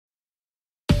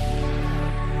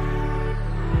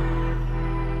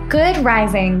Good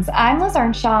risings. I'm Liz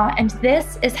Earnshaw, and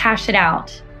this is Hash It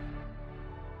Out.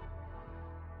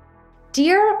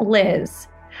 Dear Liz,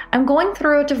 I'm going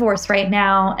through a divorce right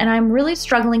now, and I'm really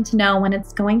struggling to know when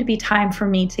it's going to be time for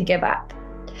me to give up.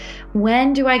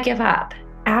 When do I give up?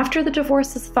 After the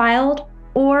divorce is filed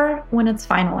or when it's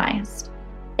finalized?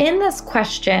 In this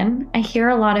question, I hear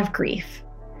a lot of grief.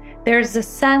 There's a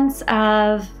sense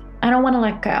of, I don't want to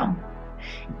let go.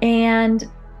 And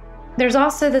there's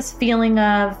also this feeling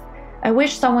of, I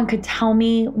wish someone could tell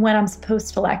me when I'm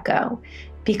supposed to let go,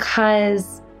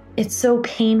 because it's so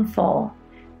painful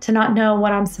to not know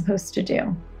what I'm supposed to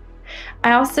do.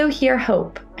 I also hear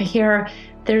hope. I hear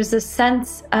there's a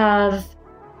sense of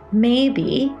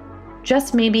maybe,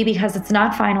 just maybe because it's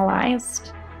not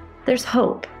finalized, there's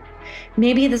hope.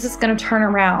 Maybe this is going to turn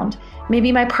around.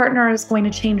 Maybe my partner is going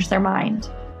to change their mind.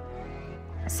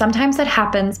 Sometimes it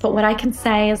happens, but what I can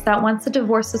say is that once a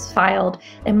divorce is filed,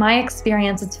 in my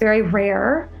experience, it's very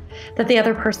rare that the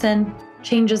other person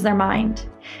changes their mind.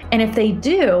 And if they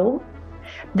do,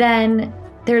 then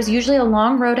there's usually a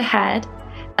long road ahead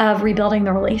of rebuilding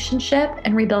the relationship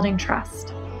and rebuilding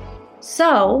trust.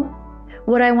 So,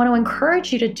 what I want to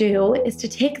encourage you to do is to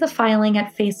take the filing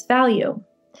at face value.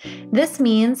 This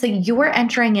means that you are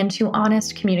entering into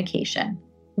honest communication.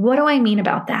 What do I mean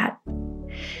about that?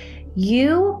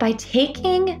 You, by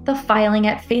taking the filing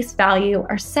at face value,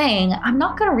 are saying, I'm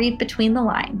not going to read between the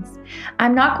lines.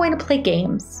 I'm not going to play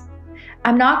games.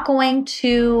 I'm not going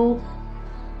to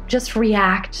just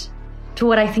react to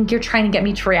what I think you're trying to get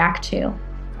me to react to.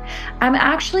 I'm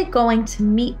actually going to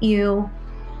meet you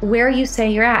where you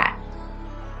say you're at.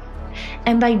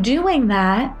 And by doing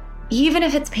that, even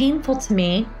if it's painful to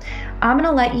me, I'm going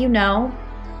to let you know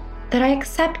that I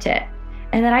accept it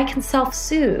and that I can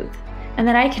self-soothe and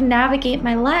that I can navigate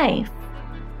my life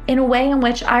in a way in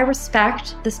which I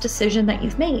respect this decision that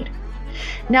you've made.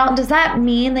 Now, does that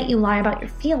mean that you lie about your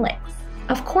feelings?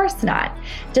 Of course not.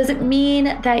 Does it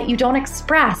mean that you don't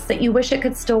express that you wish it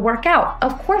could still work out?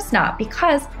 Of course not,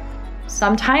 because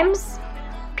sometimes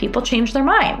people change their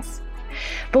minds.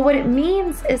 But what it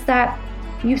means is that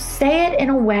you say it in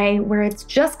a way where it's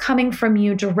just coming from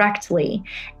you directly,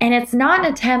 and it's not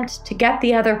an attempt to get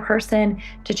the other person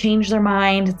to change their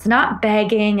mind. It's not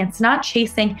begging. It's not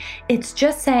chasing. It's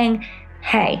just saying,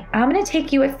 hey, I'm going to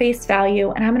take you at face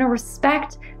value, and I'm going to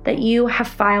respect that you have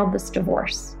filed this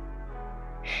divorce.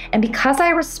 And because I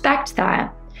respect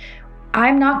that,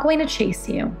 I'm not going to chase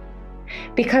you.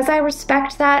 Because I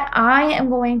respect that, I am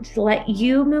going to let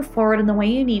you move forward in the way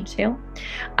you need to.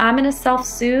 I'm going to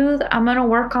self-soothe. I'm going to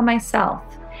work on myself.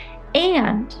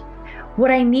 And what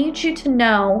I need you to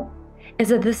know is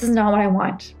that this is not what I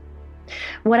want.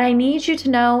 What I need you to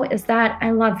know is that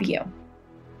I love you.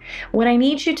 What I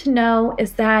need you to know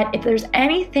is that if there's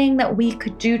anything that we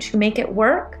could do to make it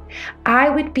work, I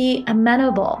would be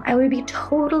amenable. I would be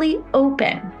totally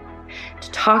open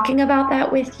to talking about that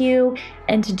with you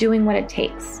and to doing what it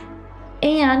takes.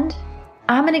 And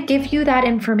I'm going to give you that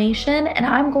information, and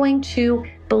I'm going to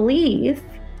believe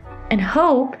and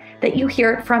hope that you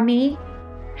hear it from me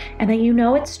and that you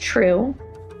know it's true.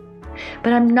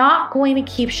 But I'm not going to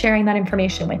keep sharing that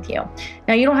information with you.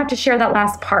 Now, you don't have to share that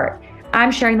last part.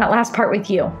 I'm sharing that last part with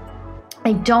you.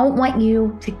 I don't want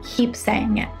you to keep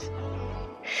saying it.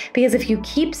 Because if you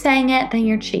keep saying it, then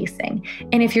you're chasing.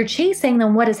 And if you're chasing,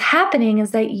 then what is happening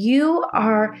is that you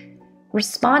are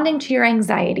responding to your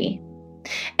anxiety.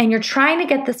 And you're trying to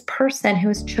get this person who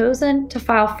has chosen to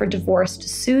file for divorce to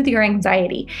soothe your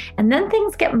anxiety. And then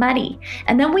things get muddy.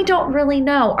 And then we don't really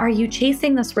know, are you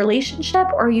chasing this relationship,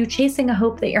 or are you chasing a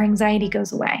hope that your anxiety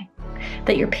goes away,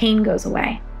 that your pain goes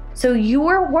away? So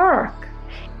your work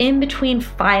in between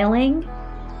filing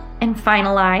and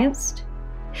finalized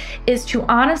is to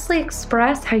honestly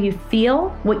express how you feel,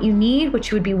 what you need, what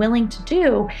you would be willing to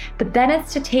do, but then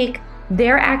it's to take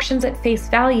their actions at face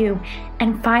value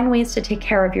and find ways to take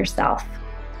care of yourself.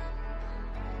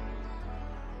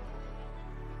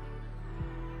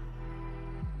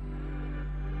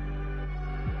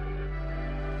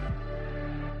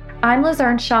 I'm Liz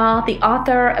Earnshaw, the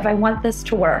author of I Want This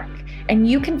to Work, and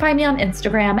you can find me on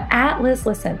Instagram at Liz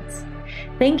Listens.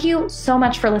 Thank you so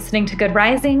much for listening to Good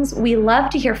Risings. We love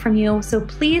to hear from you, so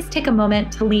please take a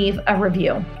moment to leave a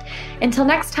review. Until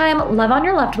next time, love on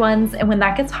your loved ones, and when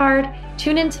that gets hard,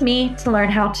 tune in to me to learn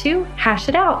how to hash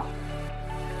it out.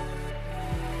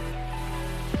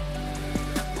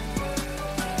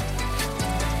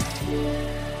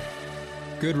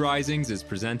 Good Risings is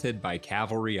presented by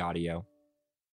Cavalry Audio.